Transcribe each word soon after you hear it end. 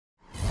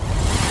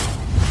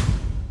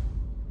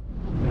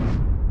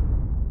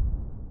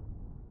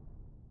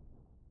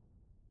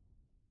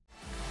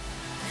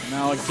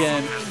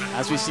again,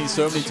 as we've seen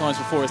so many times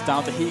before, it's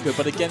down to Hiko,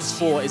 but against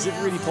 4, is it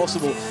really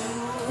possible?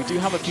 We do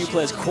have a few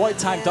players quite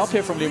tagged up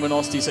here from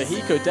Luminosity, so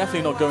Hiko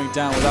definitely not going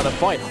down without a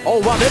fight. Oh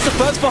wow, there's the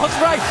first box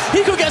frag!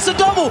 Hiko gets a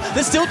double!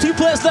 There's still 2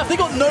 players left, they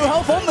got no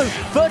health on them!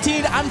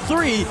 13 and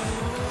 3.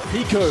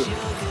 Hiko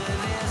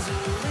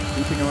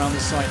looping around the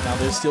site now,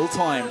 there's still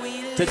time.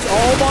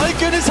 Oh my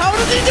goodness, how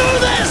does he do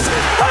this?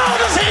 How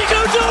does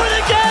Hiko do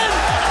it again?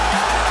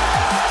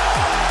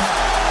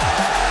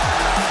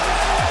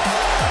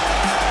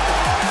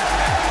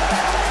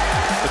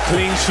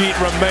 Clean sheet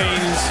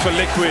remains for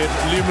Liquid.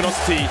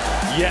 Luminosity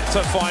yet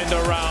to find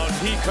a round.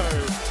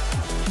 Hiko